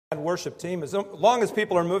worship team. As long as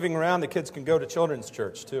people are moving around, the kids can go to children's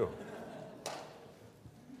church, too.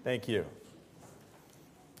 Thank you.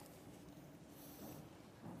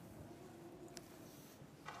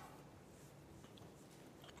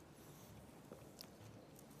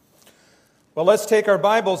 Well, let's take our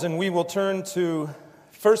Bibles and we will turn to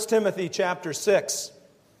 1 Timothy chapter 6.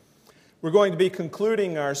 We're going to be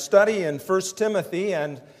concluding our study in 1 Timothy,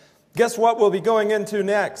 and guess what we'll be going into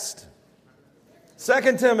next?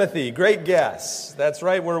 2 Timothy, great guess. That's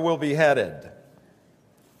right where we'll be headed.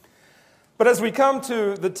 But as we come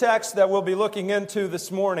to the text that we'll be looking into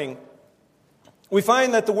this morning, we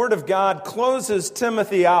find that the Word of God closes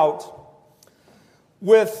Timothy out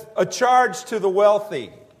with a charge to the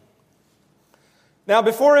wealthy. Now,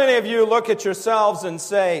 before any of you look at yourselves and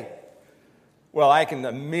say, well, I can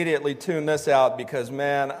immediately tune this out because,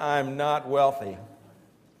 man, I'm not wealthy.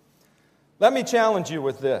 Let me challenge you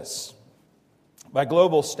with this. By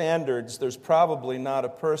global standards, there's probably not a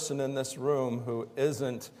person in this room who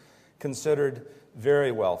isn't considered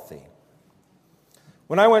very wealthy.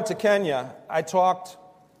 When I went to Kenya, I talked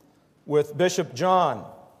with Bishop John.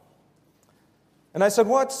 And I said,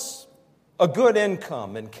 what's a good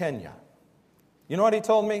income in Kenya? You know what he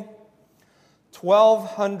told me?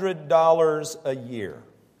 $1,200 a year.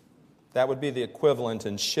 That would be the equivalent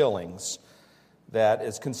in shillings. That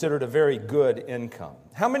is considered a very good income.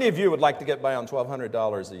 How many of you would like to get by on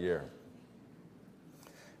 $1,200 a year?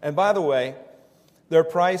 And by the way, their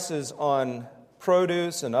prices on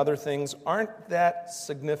produce and other things aren't that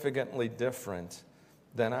significantly different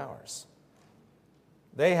than ours.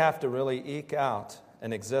 They have to really eke out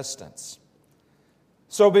an existence.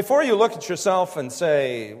 So before you look at yourself and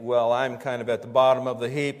say, well, I'm kind of at the bottom of the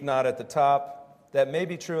heap, not at the top, that may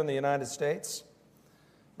be true in the United States,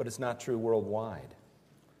 but it's not true worldwide.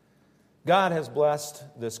 God has blessed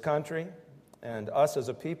this country and us as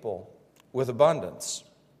a people with abundance.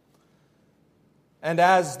 And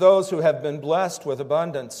as those who have been blessed with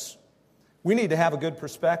abundance, we need to have a good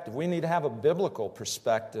perspective. We need to have a biblical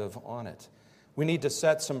perspective on it. We need to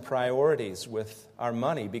set some priorities with our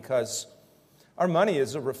money because our money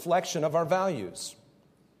is a reflection of our values.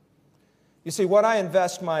 You see, what I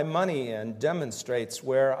invest my money in demonstrates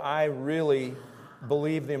where I really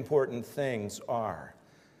believe the important things are.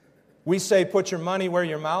 We say, put your money where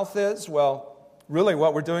your mouth is. Well, really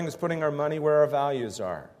what we're doing is putting our money where our values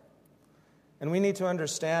are. And we need to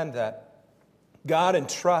understand that God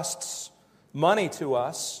entrusts money to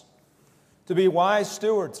us to be wise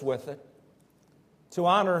stewards with it, to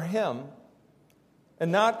honor Him,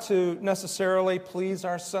 and not to necessarily please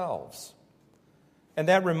ourselves. And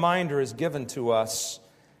that reminder is given to us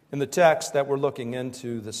in the text that we're looking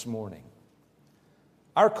into this morning.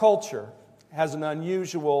 Our culture has an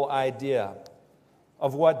unusual idea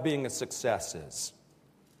of what being a success is.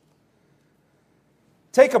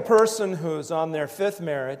 Take a person who's on their 5th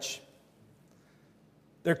marriage.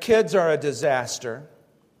 Their kids are a disaster.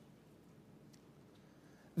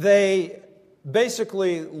 They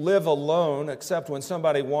basically live alone except when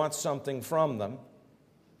somebody wants something from them.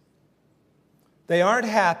 They aren't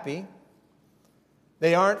happy.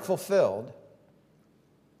 They aren't fulfilled.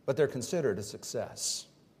 But they're considered a success.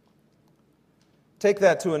 Take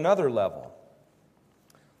that to another level.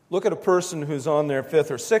 Look at a person who's on their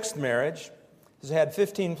 5th or 6th marriage, has had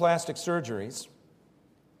 15 plastic surgeries.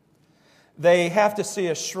 They have to see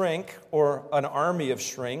a shrink or an army of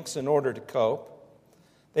shrinks in order to cope.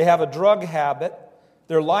 They have a drug habit.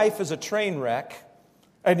 Their life is a train wreck,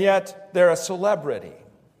 and yet they're a celebrity.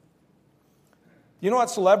 You know what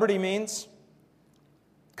celebrity means?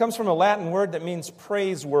 It comes from a Latin word that means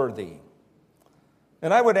praiseworthy.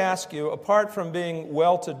 And I would ask you, apart from being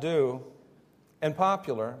well-to-do and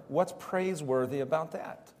popular, what's praiseworthy about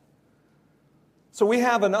that? So we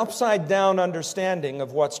have an upside-down understanding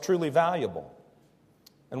of what's truly valuable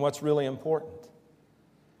and what's really important.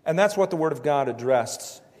 And that's what the Word of God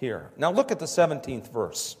addressed here. Now look at the 17th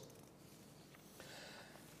verse.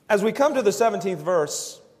 As we come to the 17th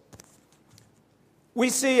verse, we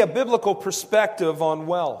see a biblical perspective on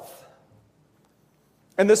wealth.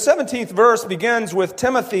 And the 17th verse begins with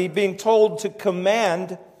Timothy being told to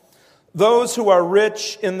command those who are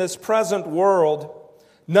rich in this present world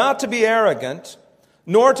not to be arrogant,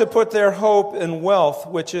 nor to put their hope in wealth,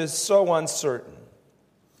 which is so uncertain.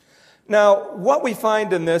 Now, what we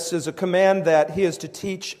find in this is a command that he is to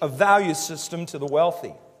teach a value system to the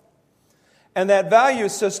wealthy. And that value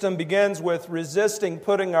system begins with resisting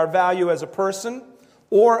putting our value as a person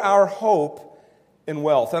or our hope in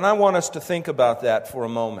wealth. And I want us to think about that for a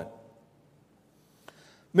moment.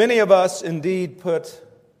 Many of us indeed put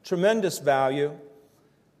tremendous value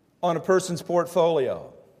on a person's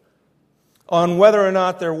portfolio. on whether or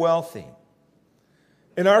not they're wealthy.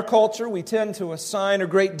 In our culture, we tend to assign a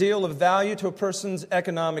great deal of value to a person's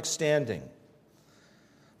economic standing.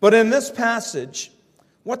 But in this passage,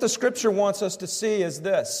 what the Scripture wants us to see is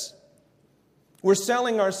this. We're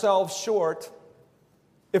selling ourselves short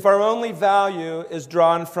if our only value is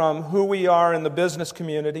drawn from who we are in the business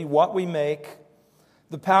community, what we make,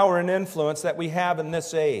 the power and influence that we have in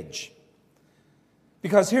this age.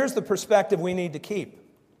 Because here's the perspective we need to keep.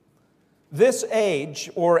 This age,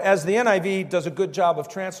 or as the NIV does a good job of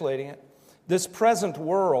translating it, this present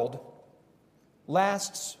world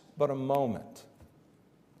lasts but a moment.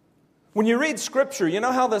 When you read Scripture, you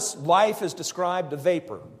know how this life is described, a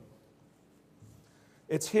vapor.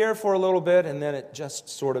 It's here for a little bit and then it just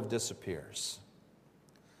sort of disappears.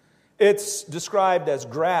 It's described as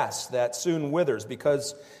grass that soon withers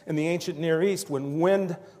because in the ancient Near East, when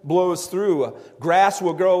wind blows through, grass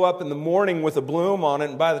will grow up in the morning with a bloom on it,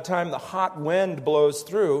 and by the time the hot wind blows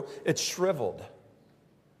through, it's shriveled.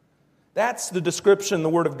 That's the description the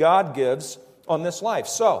Word of God gives on this life.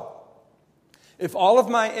 So, if all of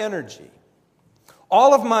my energy,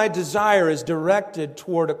 all of my desire is directed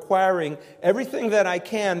toward acquiring everything that I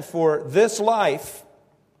can for this life,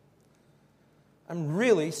 I'm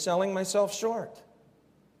really selling myself short.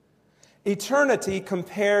 Eternity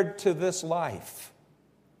compared to this life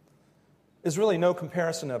is really no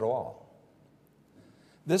comparison at all.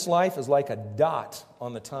 This life is like a dot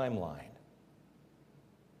on the timeline.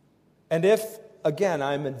 And if, again,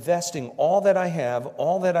 I'm investing all that I have,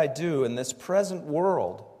 all that I do in this present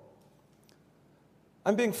world,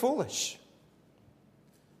 I'm being foolish.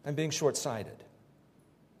 I'm being short-sighted.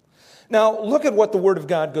 Now, look at what the Word of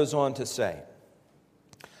God goes on to say.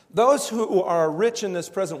 Those who are rich in this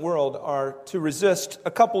present world are to resist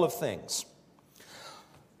a couple of things.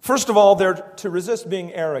 First of all, they're to resist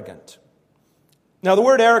being arrogant. Now, the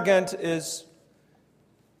word arrogant is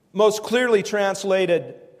most clearly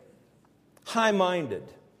translated high-minded.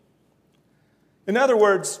 In other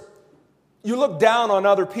words, you look down on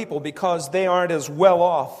other people because they aren't as well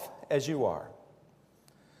off as you are.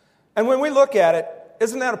 And when we look at it,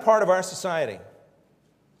 isn't that a part of our society?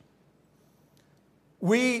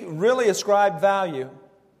 We really ascribe value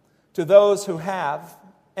to those who have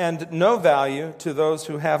and no value to those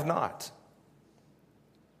who have not.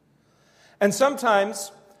 And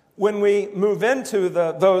sometimes when we move into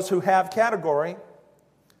those who have category,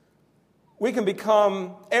 we can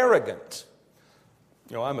become arrogant.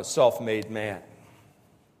 You know, I'm a self-made man.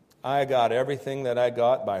 I got everything that I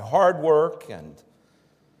got by hard work and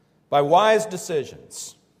by wise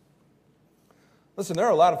decisions. Listen, there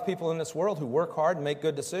are a lot of people in this world who work hard and make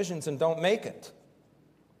good decisions and don't make it.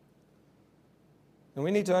 And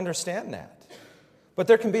we need to understand that. But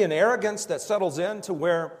there can be an arrogance that settles in to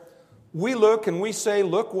where we look and we say,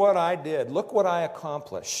 look what I did, look what I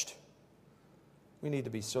accomplished. We need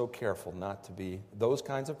to be so careful not to be those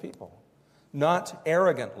kinds of people. Not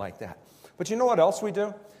arrogant like that. But you know what else we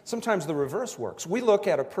do? Sometimes the reverse works. We look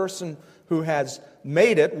at a person who has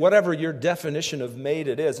made it, whatever your definition of made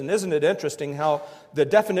it is. And isn't it interesting how the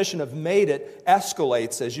definition of made it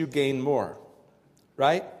escalates as you gain more?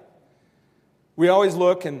 Right? We always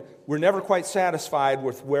look and we're never quite satisfied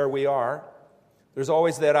with where we are. There's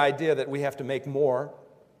always that idea that we have to make more.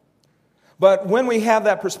 But when we have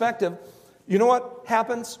that perspective, you know what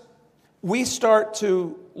happens? We start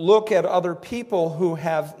to look at other people who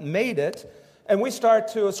have made it, and we start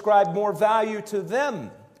to ascribe more value to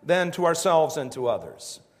them than to ourselves and to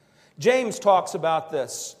others. James talks about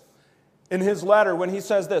this in his letter when he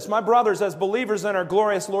says this, "My brothers, as believers in our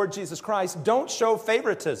glorious Lord Jesus Christ, don't show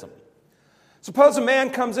favoritism. Suppose a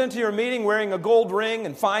man comes into your meeting wearing a gold ring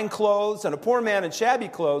and fine clothes, and a poor man in shabby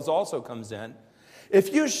clothes also comes in.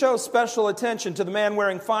 If you show special attention to the man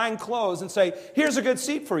wearing fine clothes and say, 'Here's a good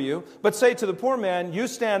seat for you,' but say to the poor man, 'You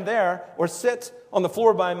stand there,' or 'Sit on the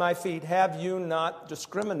floor by my feet,' have you not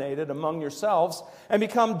discriminated among yourselves and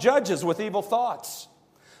become judges with evil thoughts?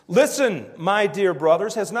 Listen, my dear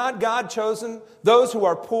brothers, has not God chosen those who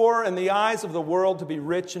are poor in the eyes of the world to be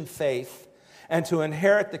rich in faith and to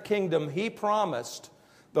inherit the kingdom He promised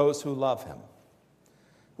those who love Him?"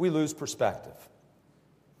 We lose perspective.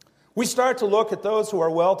 We start to look at those who are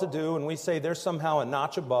well-to-do and we say they're somehow a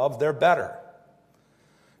notch above, they're better.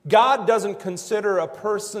 God doesn't consider a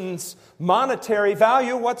person's monetary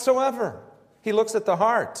value whatsoever. He looks at the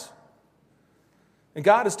heart. And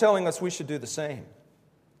God is telling us we should do the same.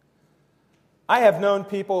 I have known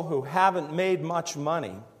people who haven't made much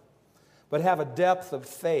money, but have a depth of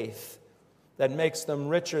faith that makes them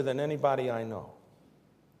richer than anybody I know.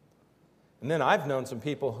 And then I've known some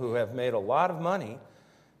people who have made a lot of money,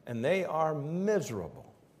 and they are miserable.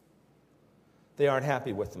 They aren't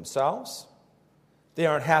happy with themselves. They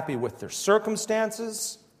aren't happy with their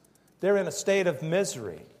circumstances. They're in a state of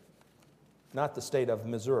misery. Not the state of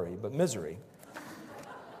Missouri, but misery.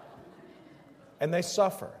 And they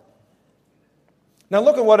suffer. Now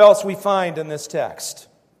look at what else we find in this text.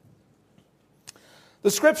 The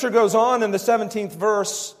Scripture goes on in the 17th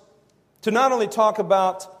verse to not only talk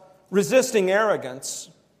about resisting arrogance,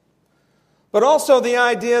 but also the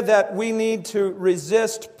idea that we need to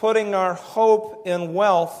resist putting our hope in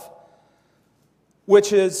wealth,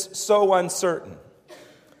 which is so uncertain.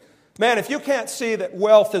 Man, if you can't see that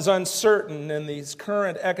wealth is uncertain in these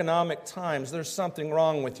current economic times, there's something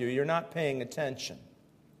wrong with you. You're not paying attention.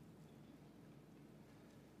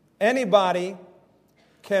 Anybody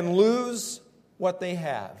can lose what they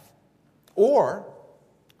have, or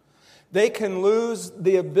they can lose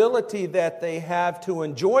the ability that they have to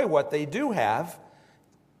enjoy what they do have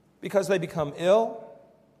because they become ill,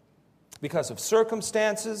 because of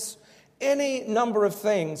circumstances. Any number of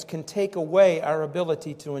things can take away our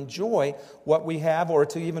ability to enjoy what we have or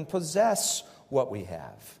to even possess what we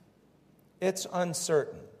have. It's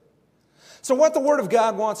uncertain. So what the Word of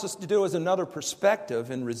God wants us to do as another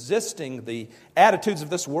perspective in resisting the attitudes of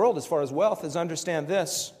this world as far as wealth is understand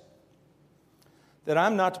this, that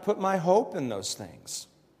I'm not to put my hope in those things.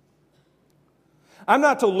 I'm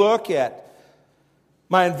not to look at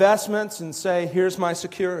my investments and say, here's my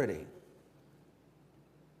security.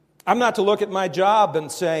 I'm not to look at my job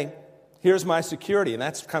and say, here's my security. And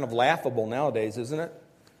that's kind of laughable nowadays, isn't it?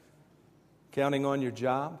 Counting on your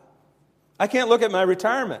job. I can't look at my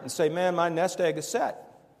retirement and say, man, my nest egg is set.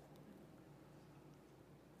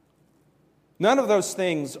 None of those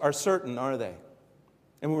things are certain, are they?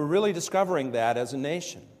 And we're really discovering that as a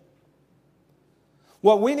nation.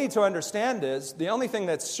 What we need to understand is the only thing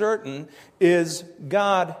that's certain is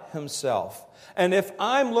God Himself. And if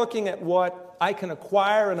I'm looking at what I can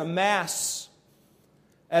acquire and amass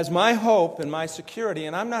as my hope and my security,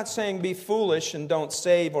 and I'm not saying be foolish and don't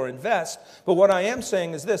save or invest, but what I am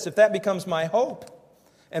saying is this: if that becomes my hope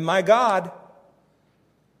and my God,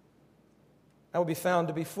 I will be found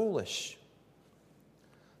to be foolish.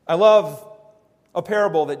 I love a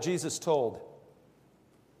parable that Jesus told.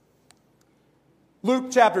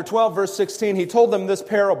 Luke chapter 12, verse 16, He told them this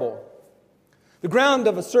parable. The ground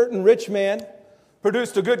of a certain rich man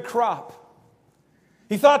produced a good crop.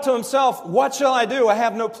 He thought to himself, what shall I do? I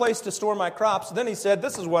have no place to store my crops. Then he said,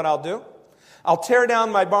 this is what I'll do. I'll tear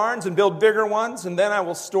down my barns and build bigger ones, and then I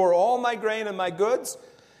will store all my grain and my goods.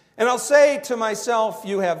 And I'll say to myself,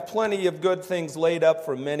 you have plenty of good things laid up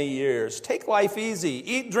for many years. Take life easy.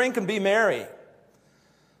 Eat, drink, and be merry.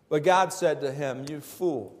 But God said to him, you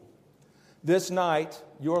fool, this night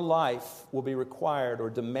your life will be required or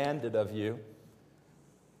demanded of you.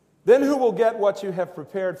 Then who will get what you have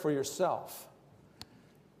prepared for yourself?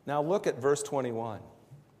 Now look at verse 21.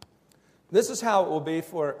 This is how it will be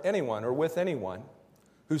for anyone or with anyone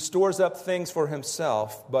who stores up things for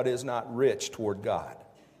himself but is not rich toward God.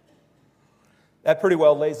 That pretty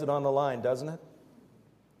well lays it on the line, doesn't it?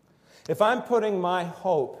 If I'm putting my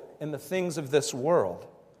hope in the things of this world,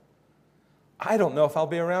 I don't know if I'll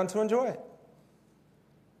be around to enjoy it.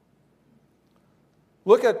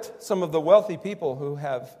 Look at some of the wealthy people who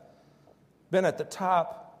have been at the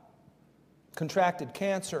top, contracted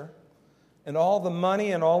cancer, and all the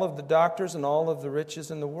money and all of the doctors and all of the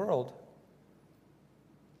riches in the world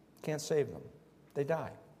can't save them. They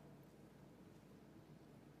die.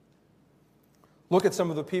 Look at some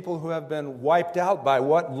of the people who have been wiped out by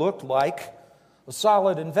what looked like a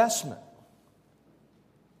solid investment.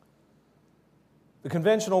 The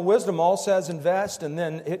conventional wisdom all says invest, and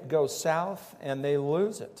then it goes south and they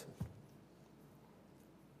lose it.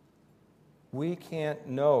 We can't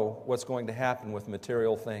know what's going to happen with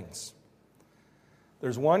material things.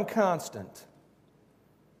 There's one constant,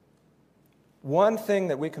 one thing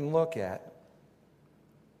that we can look at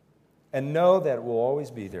and know that it will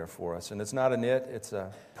always be there for us. And it's not an it, it's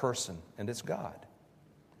a person, and it's God.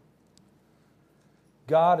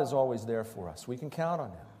 God is always there for us. We can count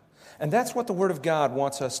on Him. And that's what the Word of God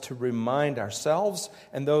wants us to remind ourselves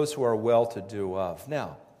and those who are well-to-do of.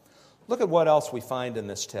 Now, look at what else we find in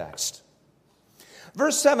this text.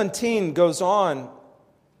 Verse 17 goes on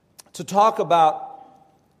to talk about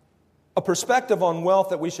a perspective on wealth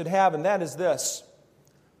that we should have, and that is this.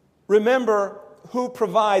 Remember who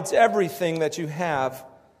provides everything that you have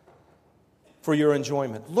for your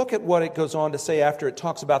enjoyment. Look at what it goes on to say after it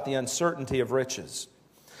talks about the uncertainty of riches.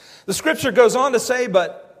 The Scripture goes on to say,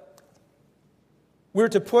 but we're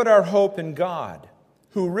to put our hope in God,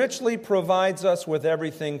 who richly provides us with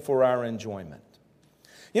everything for our enjoyment.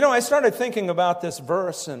 You know, I started thinking about this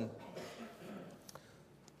verse, and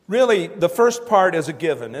Really, the first part is a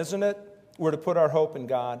given, isn't it? We're to put our hope in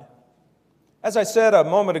God. As I said a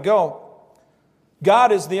moment ago,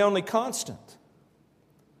 God is the only constant.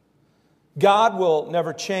 God will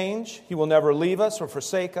never change. He will never leave us or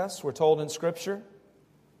forsake us, we're told in Scripture.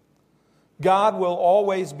 God will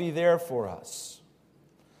always be there for us.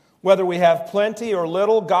 Whether we have plenty or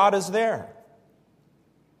little, God is there.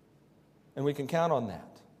 And we can count on that.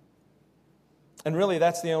 And really,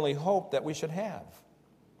 that's the only hope that we should have.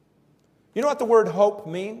 You know what the word hope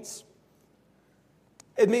means?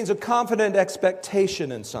 It means a confident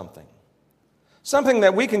expectation in something. Something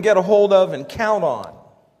that we can get a hold of and count on.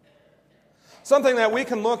 Something that we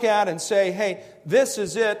can look at and say, hey, this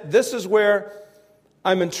is it. This is where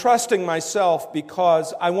I'm entrusting myself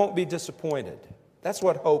because I won't be disappointed. That's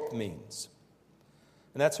what hope means.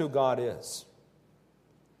 And that's who God is.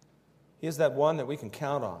 He is that one that we can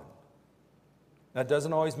count on. That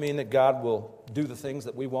doesn't always mean that God will do the things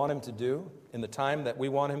that we want Him to do in the time that we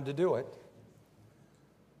want Him to do it.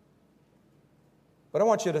 But I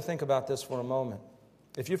want you to think about this for a moment.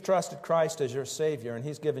 If you've trusted Christ as your Savior and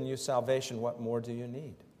He's given you salvation, what more do you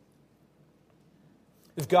need?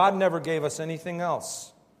 If God never gave us anything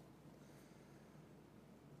else,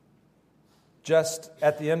 just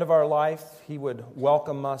at the end of our life, He would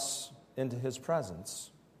welcome us into His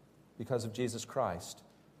presence because of Jesus Christ.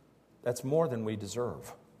 That's more than we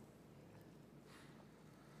deserve.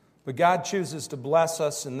 But God chooses to bless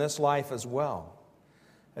us in this life as well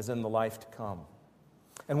as in the life to come.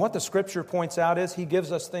 And what the Scripture points out is He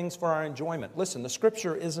gives us things for our enjoyment. Listen, the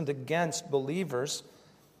Scripture isn't against believers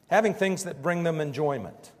having things that bring them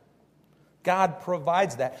enjoyment. God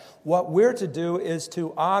provides that. What we're to do is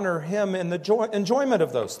to honor Him in the enjoyment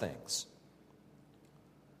of those things.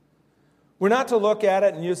 We're not to look at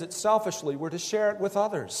it and use it selfishly. We're to share it with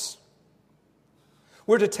others.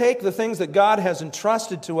 We're to take the things that God has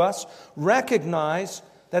entrusted to us, recognize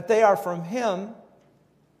that they are from Him,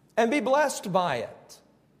 and be blessed by it.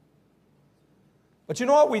 But you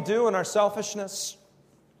know what we do in our selfishness?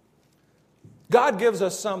 God gives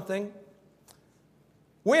us something.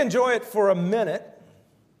 We enjoy it for a minute.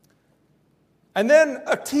 And then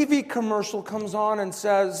a TV commercial comes on and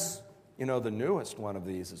says, you know, the newest one of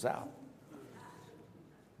these is out.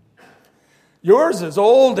 Yours is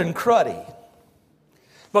old and cruddy.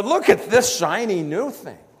 But look at this shiny new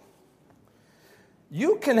thing.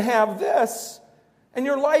 You can have this and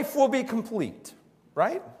your life will be complete,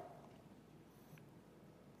 right?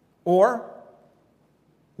 Or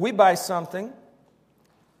we buy something,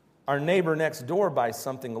 our neighbor next door buys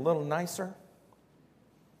something a little nicer,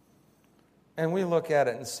 and we look at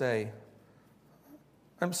it and say,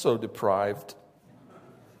 I'm so deprived.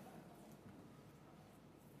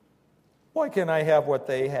 Why can't I have what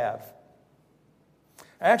they have?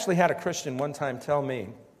 I actually had a Christian one time tell me,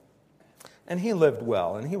 and he lived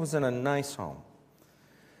well, and he was in a nice home,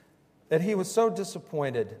 that he was so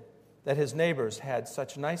disappointed that his neighbors had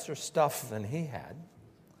such nicer stuff than he had.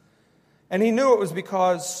 And he knew it was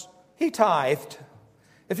because he tithed.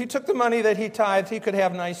 If he took the money that he tithed, he could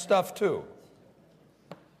have nice stuff too.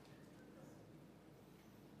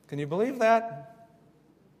 Can you believe that?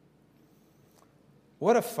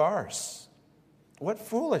 What a farce. What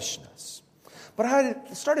foolishness. But I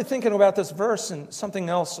started thinking about this verse and something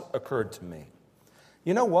else occurred to me.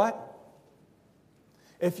 You know what?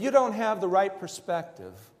 If you don't have the right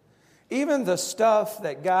perspective, even the stuff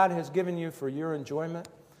that God has given you for your enjoyment,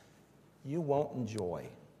 you won't enjoy.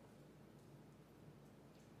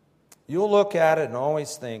 You'll look at it and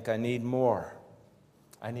always think, I need more.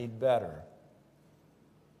 I need better.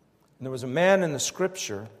 And there was a man in the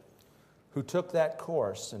Scripture who took that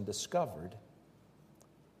course and discovered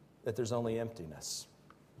that there's only emptiness.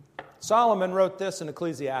 Solomon wrote this in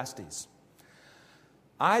Ecclesiastes.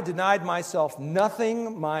 I denied myself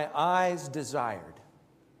nothing my eyes desired.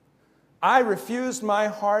 I refused my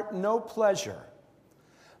heart no pleasure.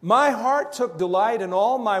 My heart took delight in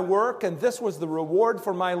all my work, and this was the reward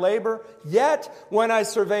for my labor. Yet, when I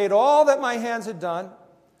surveyed all that my hands had done,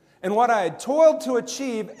 and what I had toiled to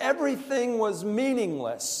achieve, everything was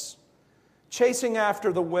meaningless, chasing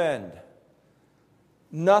after the wind.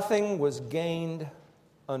 Nothing was gained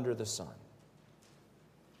under the sun.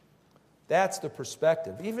 That's the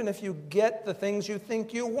perspective. Even if you get the things you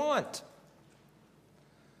think you want,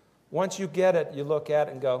 once you get it, you look at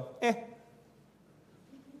it and go,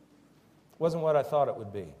 wasn't what I thought it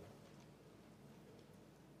would be.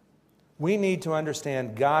 We need to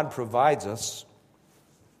understand God provides us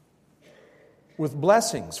with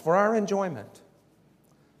blessings for our enjoyment.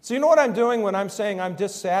 So you know what I'm doing when I'm saying I'm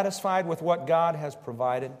dissatisfied with what God has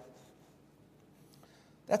provided?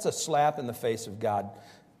 That's a slap in the face of God.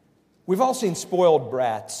 We've all seen spoiled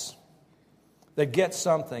brats that get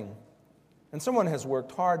something, and someone has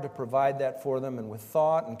worked hard to provide that for them, and with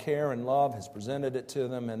thought and care and love has presented it to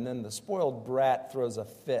them, and then the spoiled brat throws a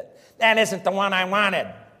fit. That isn't the one I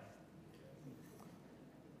wanted.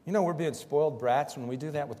 You know, we're being spoiled brats when we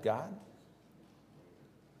do that with God.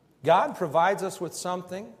 God provides us with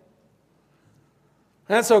something.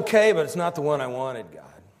 That's okay, but it's not the one I wanted, God.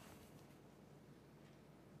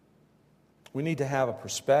 We need to have a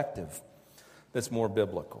perspective that's more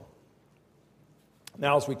biblical.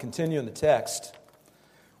 Now, as we continue in the text,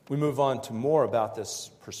 we move on to more about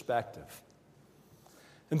this perspective.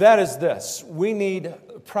 And that is this: we need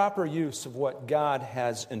proper use of what God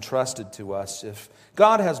has entrusted to us. If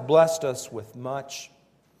God has blessed us with much,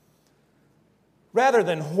 rather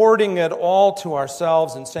than hoarding it all to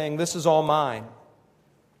ourselves and saying, this is all mine,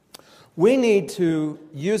 we need to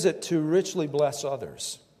use it to richly bless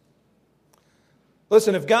others.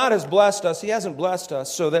 Listen, if God has blessed us, He hasn't blessed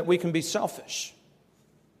us so that we can be selfish.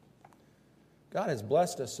 God has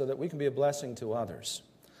blessed us so that we can be a blessing to others.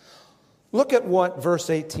 Look at what verse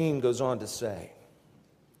 18 goes on to say.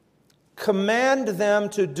 Command them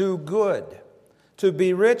to do good, to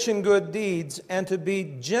be rich in good deeds, and to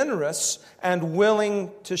be generous and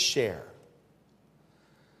willing to share.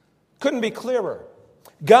 Couldn't be clearer.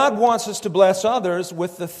 God wants us to bless others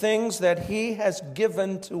with the things that He has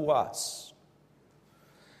given to us.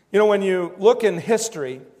 You know, when you look in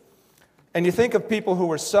history and you think of people who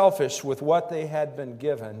were selfish with what they had been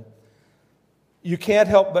given, you can't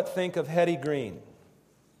help but think of Hetty Green.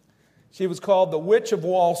 She was called the Witch of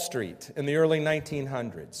Wall Street in the early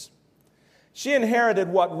 1900s. She inherited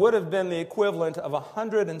what would have been the equivalent of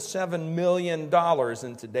 $107 million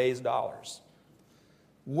in today's dollars.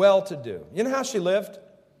 Well-to-do. You know how she lived?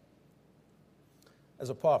 As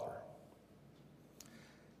a pauper.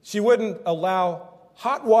 She wouldn't allow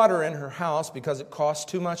hot water in her house because it cost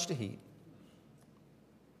too much to heat.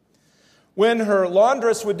 When her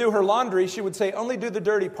laundress would do her laundry, she would say, only do the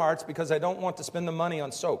dirty parts because I don't want to spend the money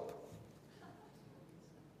on soap.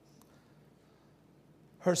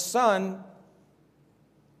 Her son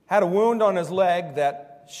had a wound on his leg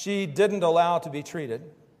that she didn't allow to be treated.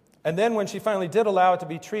 And then when she finally did allow it to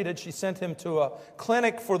be treated, she sent him to a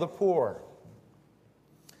clinic for the poor.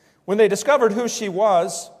 When they discovered who she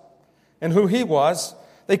was and who he was,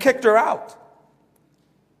 they kicked her out.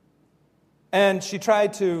 And she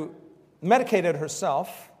tried to medicate it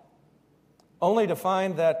herself, only to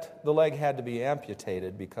find that the leg had to be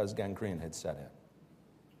amputated because gangrene had set in.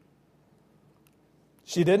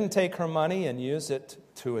 She didn't take her money and use it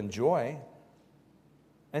to enjoy,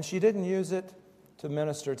 and she didn't use it to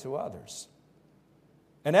minister to others.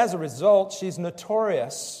 And as a result, she's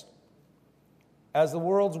notorious as the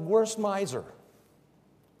world's worst miser.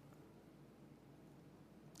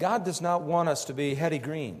 God does not want us to be Hetty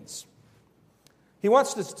Greens. He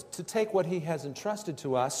wants us to take what He has entrusted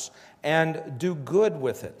to us and do good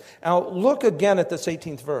with it. Now, look again at this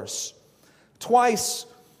 18th verse. Twice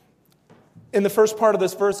in the first part of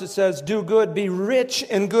this verse it says, do good, be rich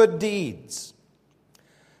in good deeds.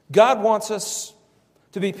 God wants us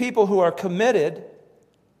to be people who are committed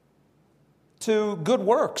to good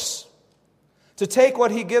works, to take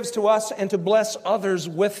what He gives to us and to bless others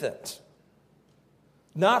with it.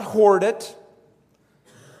 Not hoard it,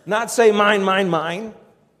 not say mine, mine, mine,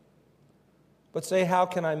 but say, how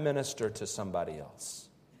can I minister to somebody else?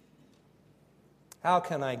 How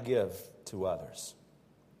can I give to others?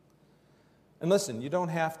 And listen, you don't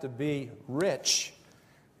have to be rich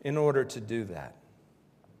in order to do that.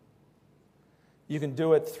 You can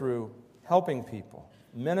do it through helping people,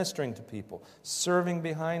 ministering to people, serving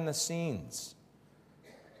behind the scenes.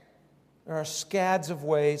 There are scads of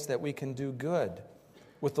ways that we can do good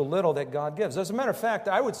with the little that God gives. As a matter of fact,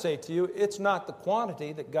 I would say to you, it's not the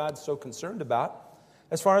quantity that God's so concerned about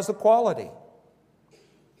as far as the quality.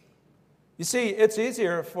 You see, it's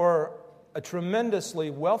easier for a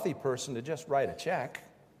tremendously wealthy person to just write a check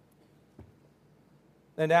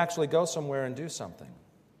than to actually go somewhere and do something.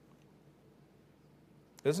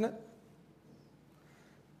 Isn't it?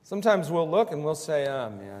 Sometimes we'll look and we'll say,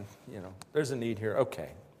 oh man, there's a need here. Okay,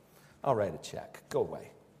 I'll write a check. Go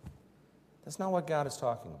away. That's not what God is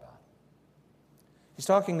talking about. He's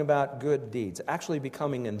talking about good deeds, actually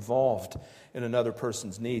becoming involved in another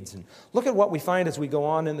person's needs. And look at what we find as we go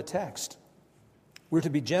on in the text. We're to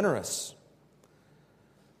be generous.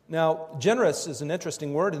 Now, generous is an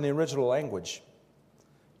interesting word in the original language.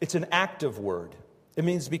 It's an active word. It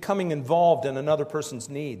means becoming involved in another person's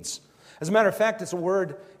needs. As a matter of fact, it's a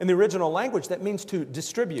word in the original language that means to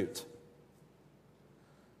distribute.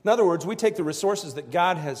 In other words, we take the resources that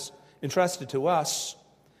God has entrusted to us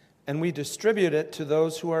and we distribute it to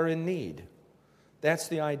those who are in need. That's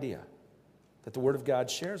the idea that the Word of God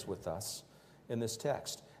shares with us in this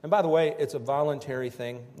text. And by the way, it's a voluntary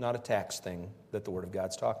thing, not a tax thing that the Word of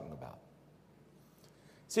God's talking about.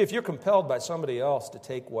 See, if you're compelled by somebody else to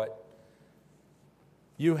take what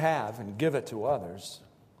you have and give it to others,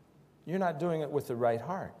 you're not doing it with the right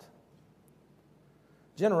heart.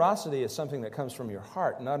 Generosity is something that comes from your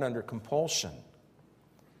heart, not under compulsion.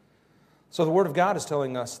 So the Word of God is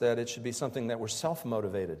telling us that it should be something that we're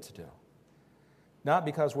self-motivated to do, not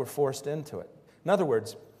because we're forced into it. In other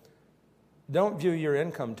words, don't view your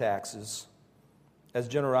income taxes as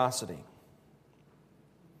generosity.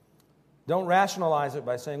 Don't rationalize it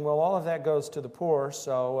by saying, well, all of that goes to the poor,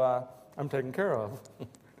 so I'm taken care of.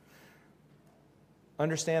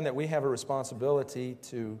 Understand that we have a responsibility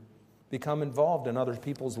to become involved in other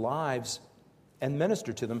people's lives and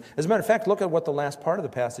minister to them. As a matter of fact, look at what the last part of the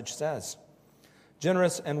passage says.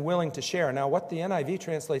 Generous and willing to share. Now, what the NIV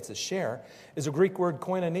translates as share is a Greek word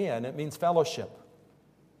koinonia, and it means fellowship.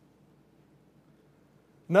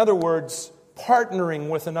 In other words, partnering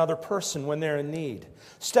with another person when they're in need.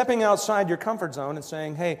 Stepping outside your comfort zone and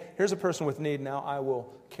saying, hey, here's a person with need, now I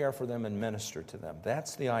will care for them and minister to them.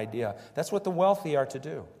 That's the idea. That's what the wealthy are to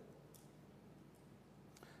do.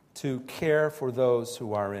 To care for those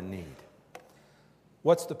who are in need.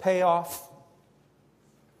 What's the payoff?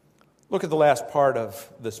 Look at the last part of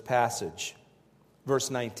this passage, verse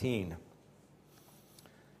 19.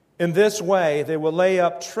 In this way, they will lay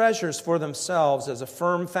up treasures for themselves as a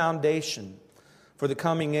firm foundation for the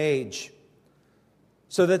coming age,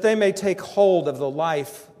 so that they may take hold of the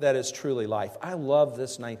life that is truly life. I love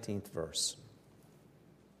this 19th verse.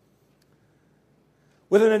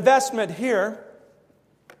 With an investment here,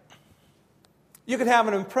 you could have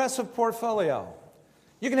an impressive portfolio.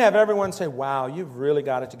 You can have everyone say, wow, you've really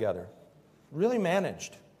got it together. Really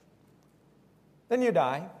managed. Then you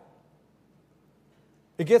die.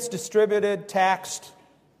 It gets distributed, taxed.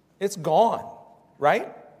 It's gone,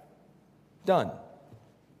 right? Done.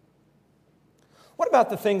 What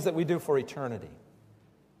about the things that we do for eternity?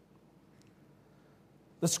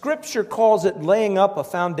 The Scripture calls it laying up a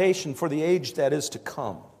foundation for the age that is to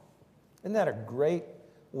come. Isn't that a great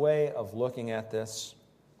way of looking at this?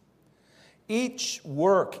 Each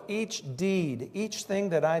work, each deed, each thing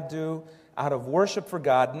that I do out of worship for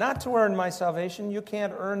God, not to earn my salvation, you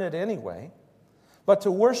can't earn it anyway, but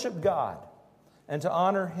to worship God and to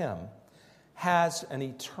honor Him has an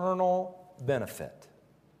eternal benefit.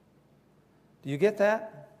 Do you get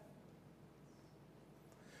that?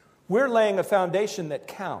 We're laying a foundation that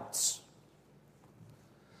counts.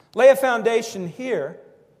 Lay a foundation here,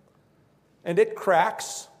 and it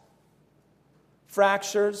cracks,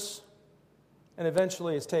 fractures, and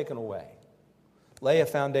eventually is taken away. Lay a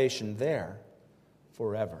foundation there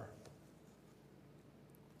forever.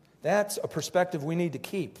 That's a perspective we need to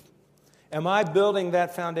keep. Am I building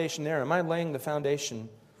that foundation there? Am I laying the foundation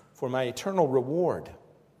for my eternal reward?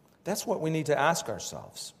 That's what we need to ask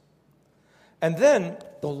ourselves. And then,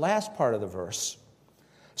 the last part of the verse,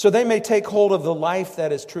 so they may take hold of the life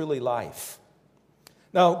that is truly life.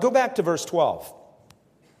 Now, go back to verse 12.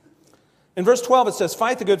 In verse 12 it says,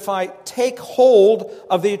 fight the good fight, take hold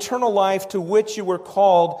of the eternal life to which you were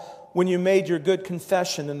called when you made your good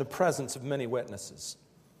confession in the presence of many witnesses.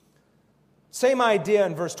 Same idea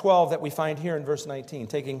in verse 12 that we find here in verse 19,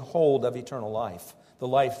 taking hold of eternal life, the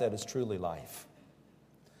life that is truly life.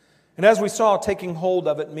 And as we saw, taking hold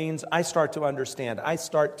of it means I start to understand. I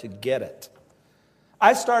start to get it.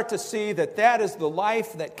 I start to see that that is the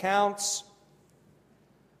life that counts.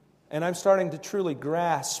 And I'm starting to truly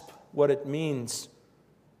grasp what it means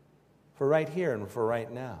for right here and for right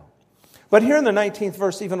now. But here in the 19th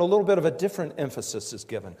verse, even a little bit of a different emphasis is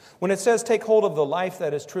given. When it says take hold of the life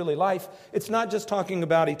that is truly life, it's not just talking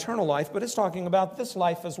about eternal life, but it's talking about this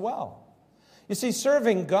life as well. You see,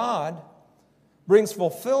 serving God brings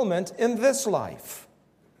fulfillment in this life.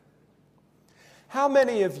 How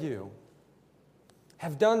many of you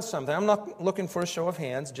have done something? I'm not looking for a show of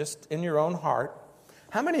hands, just in your own heart.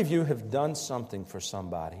 How many of you have done something for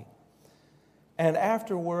somebody, and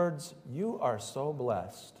afterwards you are so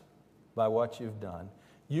blessed by what you've done,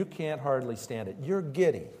 you can't hardly stand it. You're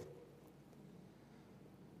giddy.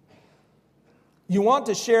 You want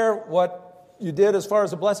to share what you did as far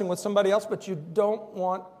as a blessing with somebody else, but you don't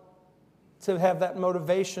want to have that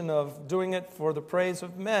motivation of doing it for the praise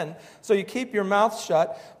of men. So you keep your mouth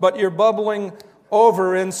shut, but you're bubbling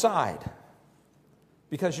over inside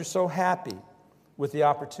because you're so happy with the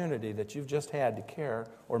opportunity that you've just had to care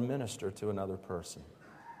or minister to another person.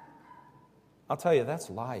 I'll tell you, that's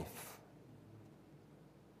life.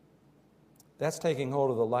 That's taking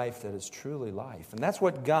hold of the life that is truly life. And that's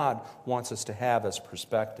what God wants us to have as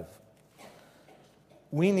perspective.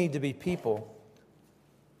 We need to be people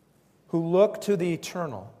who look to the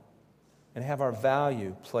eternal and have our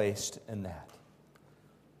value placed in that.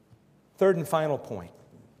 Third and final point.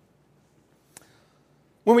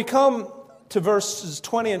 When we come to verses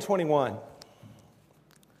 20 and 21,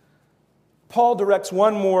 Paul directs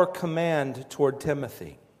one more command toward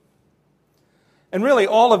Timothy. And really,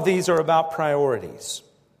 all of these are about priorities.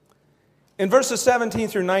 In verses 17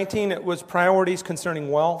 through 19, it was priorities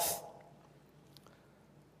concerning wealth.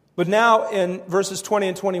 But now in verses 20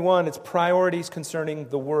 and 21, it's priorities concerning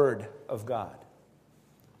the Word of God.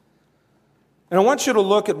 And I want you to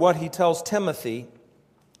look at what he tells Timothy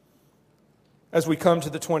as we come to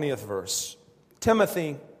the 20th verse.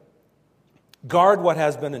 Timothy, guard what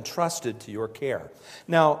has been entrusted to your care.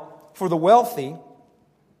 Now, for the wealthy,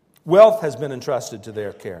 wealth has been entrusted to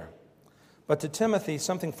their care. But to Timothy,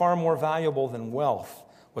 something far more valuable than wealth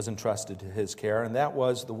was entrusted to his care, and that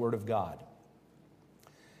was the Word of God.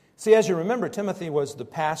 See, as you remember, Timothy was the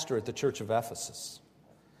pastor at the church of Ephesus.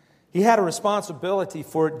 He had a responsibility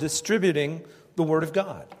for distributing the Word of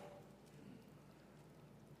God.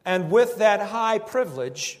 And with that high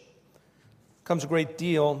privilege comes a great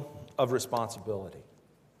deal of responsibility.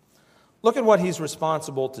 Look at what he's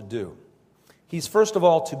responsible to do. He's first of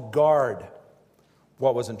all to guard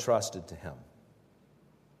what was entrusted to him.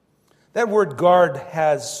 That word guard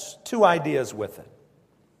has two ideas with it.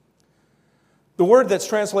 The word that's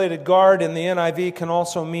translated guard in the NIV can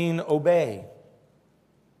also mean obey.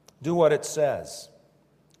 Do what it says.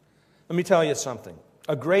 Let me tell you something.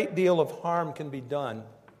 A great deal of harm can be done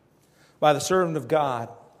by the servant of God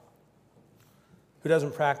who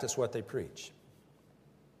doesn't practice what they preach.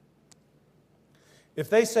 If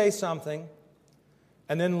they say something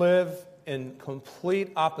and then live in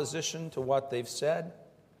complete opposition to what they've said,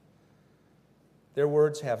 their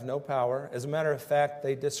words have no power. As a matter of fact,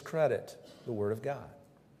 they discredit the Word of God.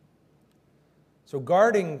 So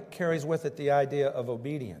guarding carries with it the idea of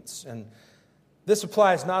obedience. And this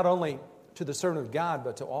applies not only to the servant of God,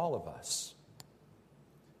 but to all of us.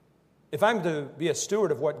 If I'm to be a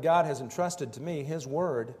steward of what God has entrusted to me, His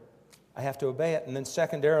Word, I have to obey it. And then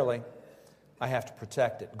secondarily, I have to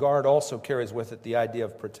protect it. Guard also carries with it the idea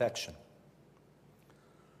of protection.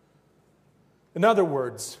 In other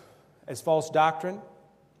words, as false doctrine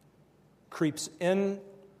creeps in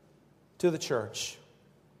to the church,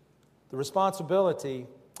 the responsibility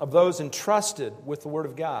of those entrusted with the Word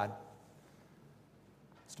of God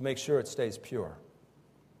is to make sure it stays pure,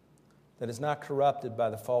 that it's not corrupted by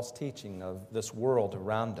the false teaching of this world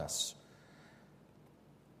around us.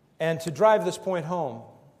 And to drive this point home,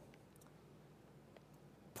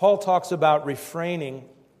 Paul talks about refraining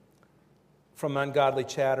from ungodly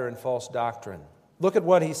chatter and false doctrine. Look at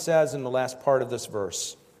what he says in the last part of this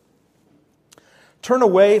verse. Turn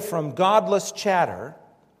away from godless chatter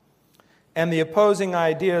and the opposing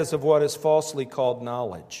ideas of what is falsely called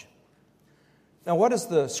knowledge. Now, what is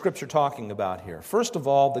the Scripture talking about here? First of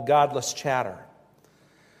all, the godless chatter.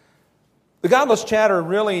 The godless chatter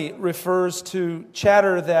really refers to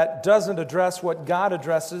chatter that doesn't address what God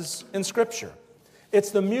addresses in Scripture.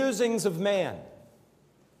 It's the musings of man.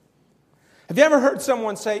 Have you ever heard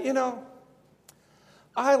someone say,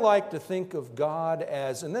 I like to think of God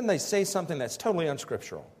as, and then they say something that's totally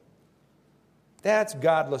unscriptural. That's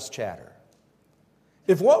godless chatter.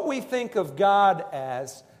 If what we think of God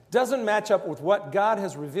as doesn't match up with what God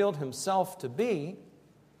has revealed Himself to be,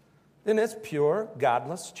 then it's pure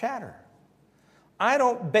godless chatter. I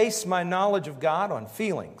don't base my knowledge of God on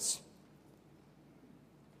feelings.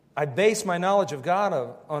 I base my knowledge of God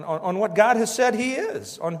on what God has said He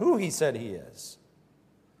is, on who He said He is.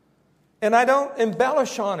 And I don't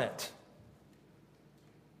embellish on it.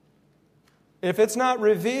 If it's not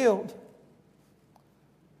revealed,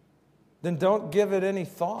 then don't give it any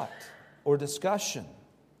thought or discussion.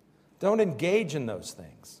 Don't engage in those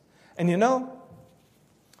things. And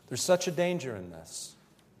there's such a danger in this.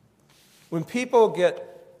 When people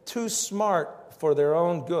get too smart for their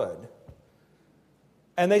own good,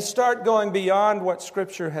 and they start going beyond what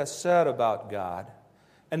Scripture has said about God,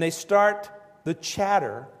 and they start the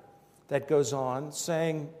chatter that goes on,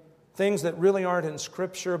 saying things that really aren't in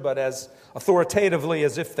Scripture, but as authoritatively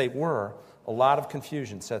as if they were, a lot of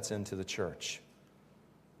confusion sets into the church.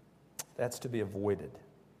 That's to be avoided.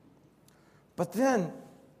 But then,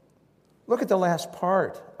 look at the last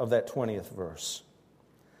part of that 20th verse.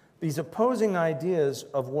 These opposing ideas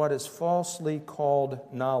of what is falsely called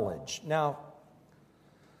knowledge. Now,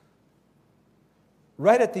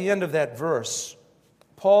 right at the end of that verse,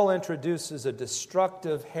 Paul introduces a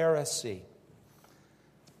destructive heresy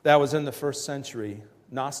that was in the first century,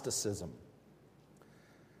 Gnosticism.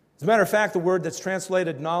 As a matter of fact, the word that's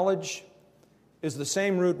translated knowledge is the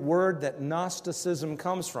same root word that Gnosticism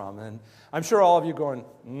comes from. And I'm sure all of you going,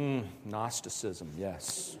 Gnosticism,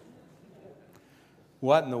 yes.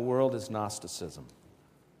 What in the world is Gnosticism?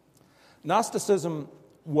 Gnosticism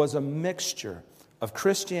was a mixture of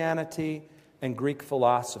Christianity and Greek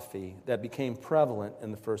philosophy that became prevalent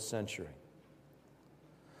in the first century.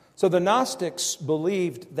 So the Gnostics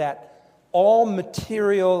believed that all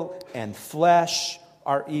material and flesh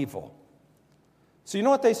are evil. So you know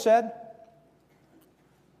what they said?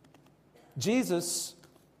 Jesus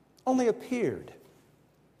only appeared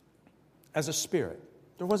as a spirit.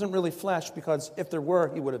 There wasn't really flesh because if there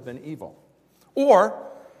were, he would have been evil. Or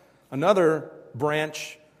another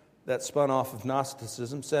branch that spun off of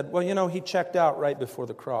Gnosticism said, well, you know, he checked out right before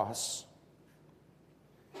the cross.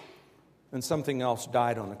 And something else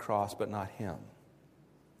died on the cross, but not him.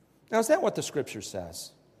 Now, is that what the Scripture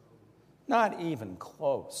says? Not even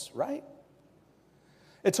close, right?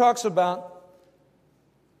 It talks about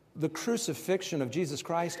the crucifixion of Jesus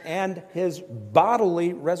Christ and his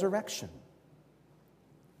bodily resurrection.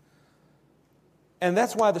 And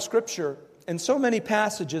that's why the Scripture, in so many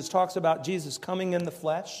passages, talks about Jesus coming in the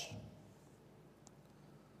flesh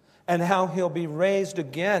and how he'll be raised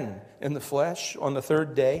again in the flesh on the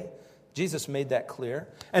third day. Jesus made that clear.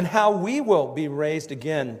 And how we will be raised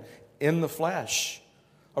again in the flesh.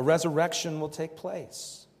 A resurrection will take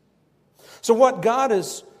place. So what God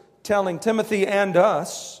is telling Timothy and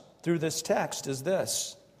us through this text is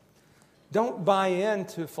this. Don't buy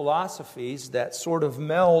into philosophies that sort of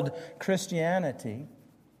meld Christianity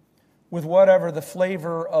with whatever the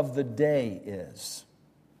flavor of the day is.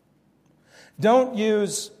 Don't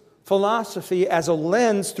use philosophy as a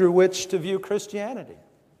lens through which to view Christianity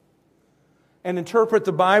and interpret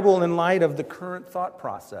the Bible in light of the current thought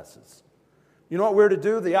processes. You know what we're to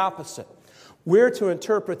do? The opposite. We're to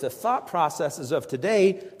interpret the thought processes of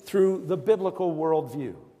today through the biblical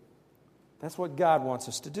worldview. That's what God wants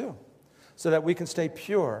us to do, so that we can stay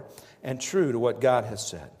pure and true to what God has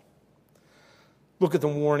said. Look at the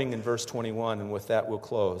warning in verse 21, and with that we'll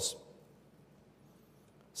close.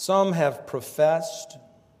 Some have professed,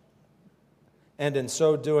 and in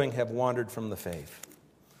so doing have wandered from the faith.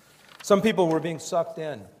 Some people were being sucked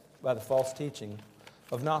in by the false teaching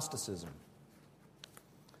of Gnosticism.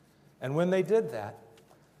 And when they did that,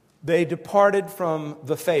 they departed from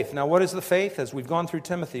the faith. Now, what is the faith? As we've gone through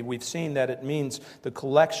Timothy, we've seen that it means the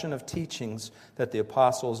collection of teachings that the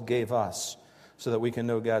apostles gave us so that we can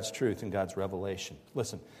know God's truth and God's revelation.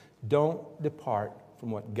 Listen, don't depart from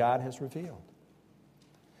what God has revealed.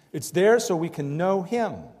 It's there so we can know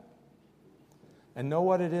Him and know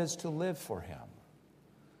what it is to live for Him.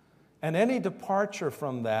 And any departure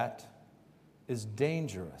from that is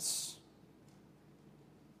dangerous.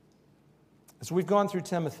 As we've gone through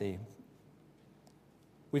Timothy,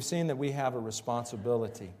 we've seen that we have a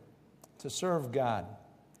responsibility to serve God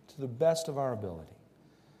to the best of our ability,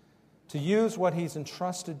 to use what He's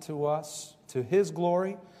entrusted to us to His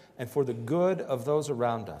glory and for the good of those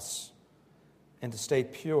around us, and to stay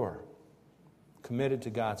pure, committed to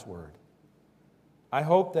God's Word. I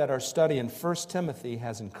hope that our study in 1 Timothy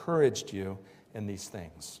has encouraged you in these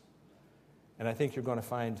things. And I think you're going to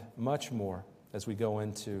find much more as we go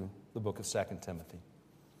into the book of 2 Timothy.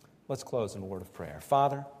 Let's close in a word of prayer.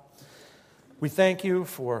 Father, we thank you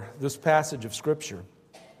for this passage of Scripture.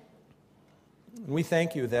 We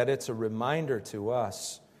thank you that it's a reminder to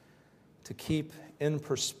us to keep in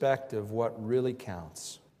perspective what really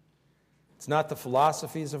counts. It's not the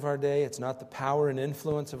philosophies of our day. It's not the power and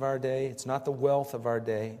influence of our day. It's not the wealth of our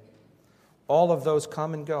day. All of those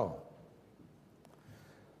come and go.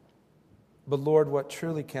 But Lord, what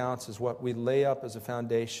truly counts is what we lay up as a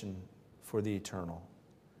foundation for the eternal.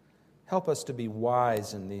 Help us to be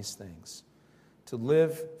wise in these things, to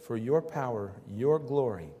live for your power, your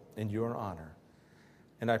glory, and your honor.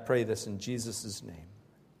 And I pray this in Jesus' name.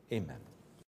 Amen.